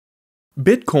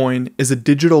Bitcoin is a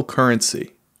digital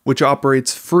currency which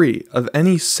operates free of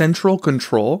any central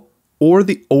control or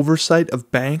the oversight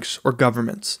of banks or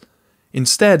governments.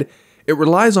 Instead, it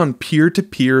relies on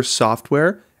peer-to-peer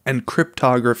software and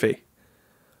cryptography.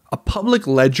 A public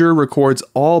ledger records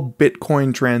all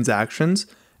Bitcoin transactions,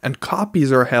 and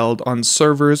copies are held on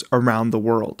servers around the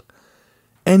world.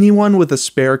 Anyone with a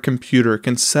spare computer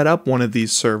can set up one of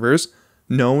these servers,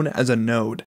 known as a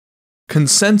node.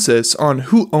 Consensus on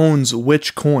who owns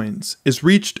which coins is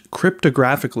reached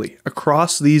cryptographically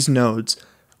across these nodes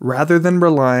rather than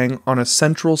relying on a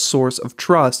central source of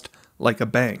trust like a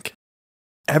bank.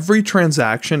 Every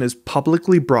transaction is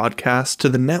publicly broadcast to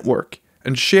the network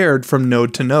and shared from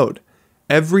node to node.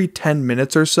 Every 10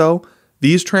 minutes or so,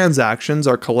 these transactions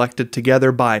are collected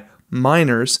together by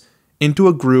miners into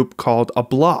a group called a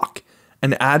block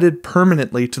and added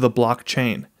permanently to the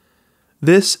blockchain.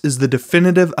 This is the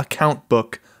definitive account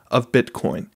book of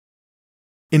Bitcoin.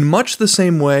 In much the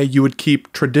same way you would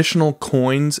keep traditional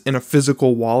coins in a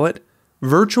physical wallet,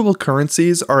 virtual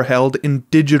currencies are held in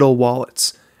digital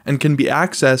wallets and can be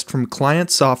accessed from client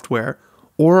software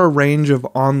or a range of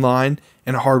online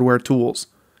and hardware tools.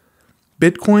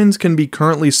 Bitcoins can be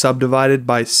currently subdivided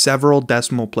by several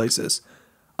decimal places.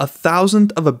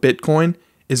 1,000th of a Bitcoin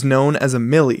is known as a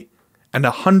milli, and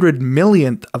 100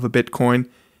 millionth of a Bitcoin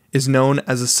is known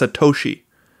as a Satoshi.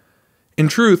 In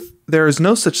truth, there is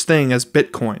no such thing as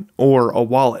Bitcoin or a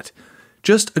wallet,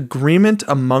 just agreement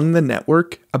among the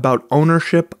network about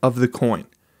ownership of the coin.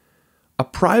 A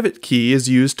private key is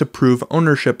used to prove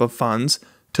ownership of funds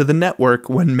to the network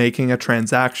when making a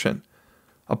transaction.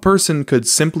 A person could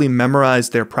simply memorize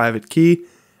their private key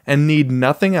and need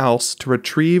nothing else to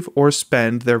retrieve or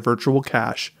spend their virtual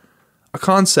cash, a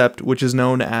concept which is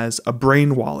known as a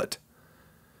brain wallet.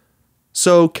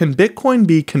 So, can Bitcoin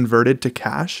be converted to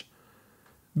cash?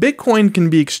 Bitcoin can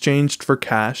be exchanged for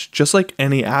cash just like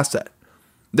any asset.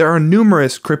 There are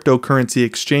numerous cryptocurrency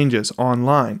exchanges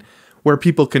online where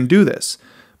people can do this,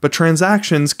 but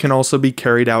transactions can also be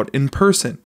carried out in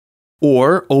person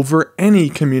or over any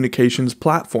communications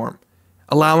platform,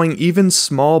 allowing even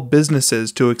small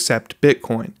businesses to accept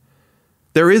Bitcoin.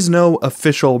 There is no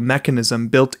official mechanism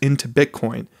built into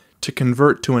Bitcoin to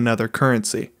convert to another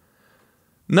currency.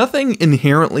 Nothing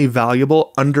inherently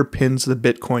valuable underpins the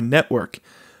Bitcoin network,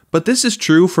 but this is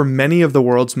true for many of the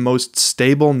world's most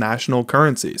stable national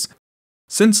currencies.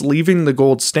 Since leaving the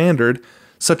gold standard,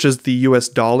 such as the US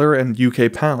dollar and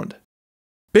UK pound.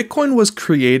 Bitcoin was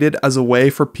created as a way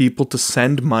for people to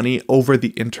send money over the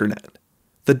internet.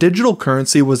 The digital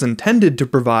currency was intended to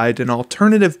provide an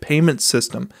alternative payment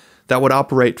system that would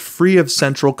operate free of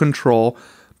central control,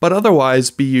 but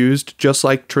otherwise be used just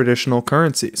like traditional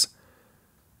currencies.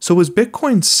 So is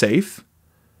Bitcoin safe?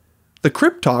 The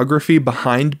cryptography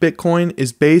behind Bitcoin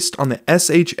is based on the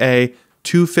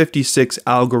SHA-256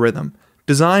 algorithm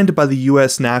designed by the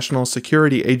US National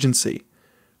Security Agency.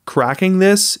 Cracking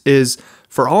this is,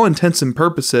 for all intents and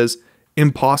purposes,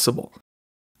 impossible,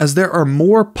 as there are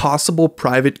more possible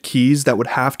private keys that would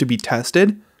have to be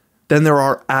tested than there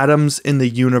are atoms in the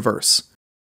universe.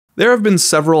 There have been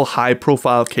several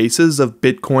high-profile cases of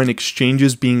Bitcoin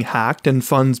exchanges being hacked and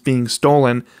funds being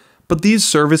stolen, but these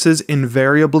services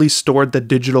invariably stored the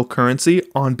digital currency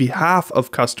on behalf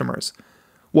of customers.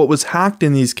 What was hacked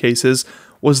in these cases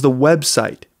was the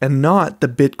website and not the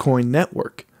Bitcoin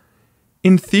network.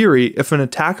 In theory, if an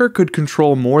attacker could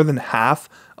control more than half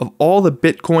of all the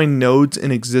Bitcoin nodes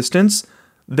in existence,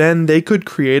 then they could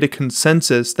create a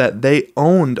consensus that they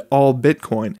owned all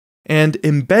Bitcoin and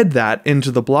embed that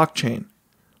into the blockchain.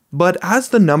 But as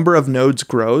the number of nodes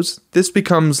grows, this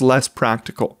becomes less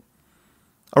practical.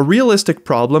 A realistic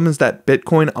problem is that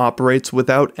Bitcoin operates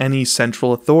without any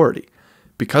central authority.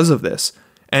 Because of this,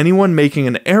 anyone making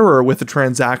an error with a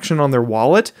transaction on their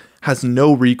wallet has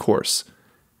no recourse.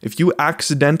 If you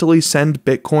accidentally send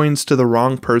Bitcoins to the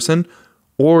wrong person,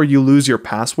 or you lose your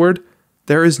password,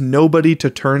 there is nobody to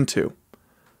turn to.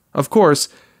 Of course,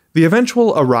 the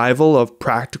eventual arrival of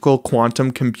practical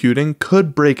quantum computing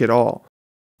could break it all.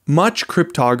 Much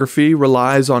cryptography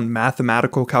relies on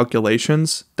mathematical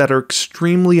calculations that are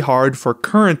extremely hard for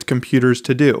current computers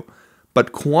to do,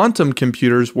 but quantum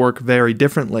computers work very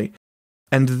differently,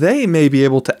 and they may be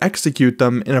able to execute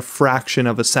them in a fraction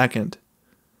of a second.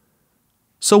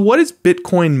 So what is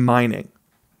Bitcoin mining?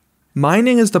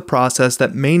 Mining is the process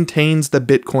that maintains the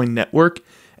Bitcoin network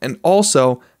and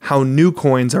also how new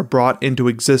coins are brought into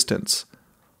existence.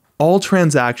 All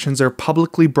transactions are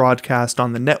publicly broadcast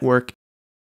on the network,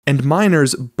 and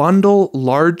miners bundle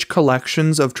large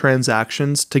collections of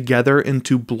transactions together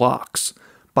into blocks.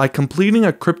 by completing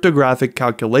a cryptographic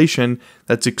calculation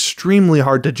that's extremely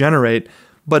hard to generate,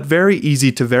 but very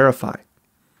easy to verify.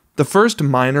 The first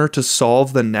miner to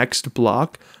solve the next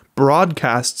block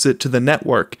broadcasts it to the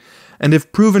network, and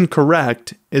if proven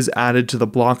correct, is added to the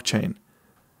blockchain.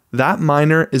 That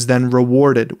miner is then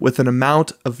rewarded with an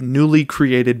amount of newly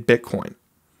created Bitcoin.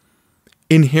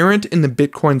 Inherent in the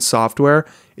Bitcoin software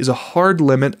is a hard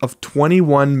limit of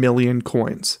 21 million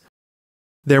coins.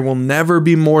 There will never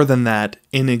be more than that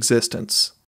in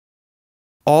existence.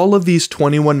 All of these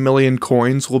 21 million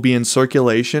coins will be in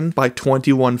circulation by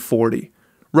 2140.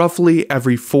 Roughly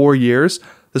every 4 years,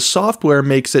 the software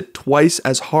makes it twice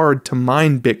as hard to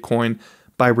mine Bitcoin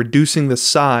by reducing the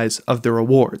size of the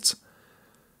rewards.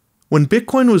 When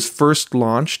Bitcoin was first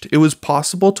launched, it was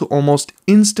possible to almost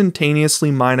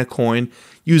instantaneously mine a coin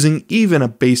using even a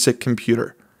basic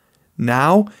computer.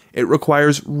 Now, it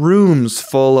requires rooms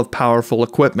full of powerful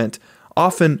equipment,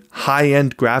 often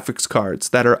high-end graphics cards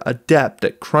that are adept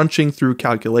at crunching through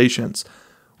calculations,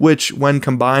 which, when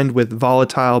combined with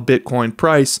volatile Bitcoin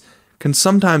price, can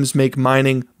sometimes make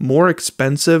mining more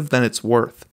expensive than it's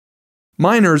worth.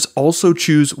 Miners also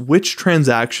choose which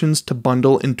transactions to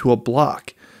bundle into a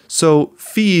block, so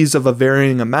fees of a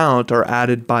varying amount are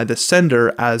added by the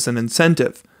sender as an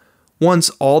incentive. Once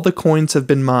all the coins have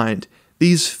been mined,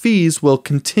 these fees will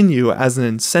continue as an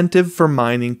incentive for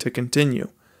mining to continue.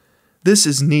 This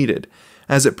is needed,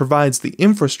 as it provides the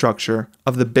infrastructure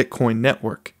of the Bitcoin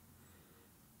network.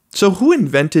 So who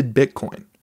invented Bitcoin?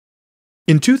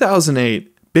 In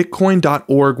 2008,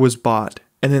 Bitcoin.org was bought,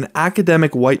 and an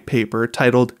academic white paper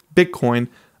titled Bitcoin,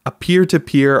 a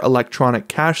peer-to-peer electronic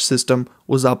cash system,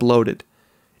 was uploaded.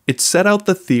 It set out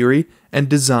the theory and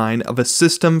design of a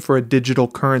system for a digital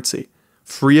currency,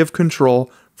 free of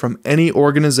control from any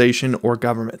organization or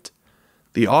government.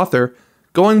 The author,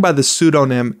 going by the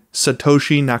pseudonym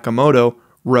Satoshi Nakamoto,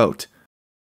 wrote,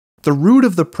 "The root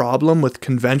of the problem with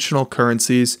conventional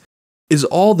currencies is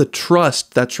all the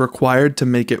trust that's required to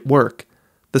make it work.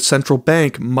 The central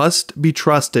bank must be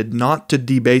trusted not to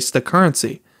debase the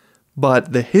currency,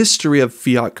 but the history of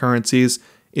fiat currencies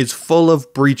is full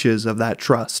of breaches of that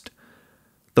trust."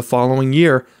 The following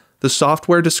year, the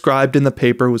software described in the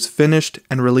paper was finished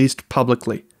and released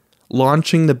publicly,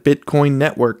 launching the Bitcoin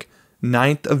network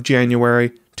 9th of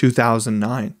January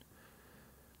 2009.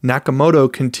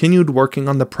 Nakamoto continued working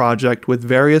on the project with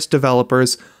various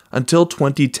developers until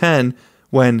 2010,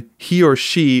 when he or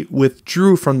she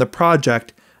withdrew from the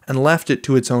project and left it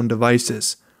to its own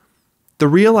devices. The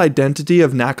real identity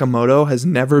of Nakamoto has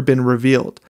never been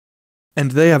revealed,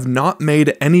 and they have not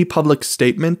made any public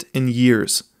statement in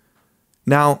years.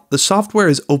 Now, the software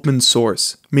is open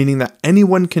source, meaning that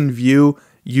anyone can view,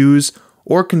 use,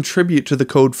 or contribute to the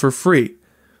code for free.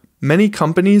 Many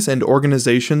companies and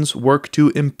organizations work to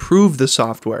improve the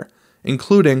software,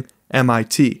 including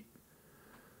MIT.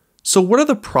 So what are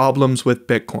the problems with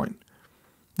Bitcoin?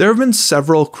 There have been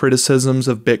several criticisms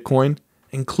of Bitcoin,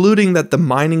 including that the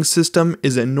mining system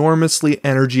is enormously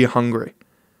energy hungry.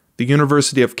 The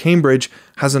University of Cambridge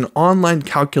has an online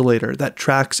calculator that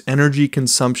tracks energy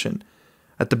consumption.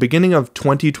 At the beginning of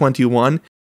 2021,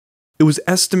 it was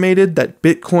estimated that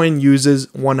Bitcoin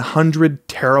uses 100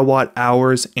 terawatt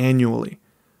hours annually.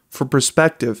 For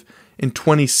perspective, in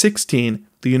 2016,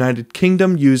 the United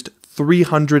Kingdom used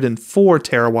 304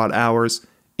 terawatt hours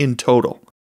in total.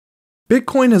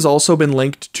 Bitcoin has also been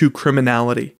linked to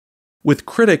criminality, with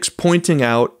critics pointing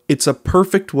out it's a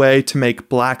perfect way to make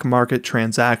black market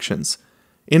transactions.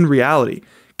 In reality,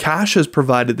 cash has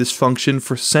provided this function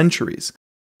for centuries,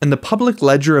 and the public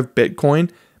ledger of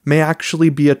Bitcoin may actually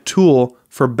be a tool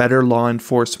for better law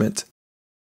enforcement.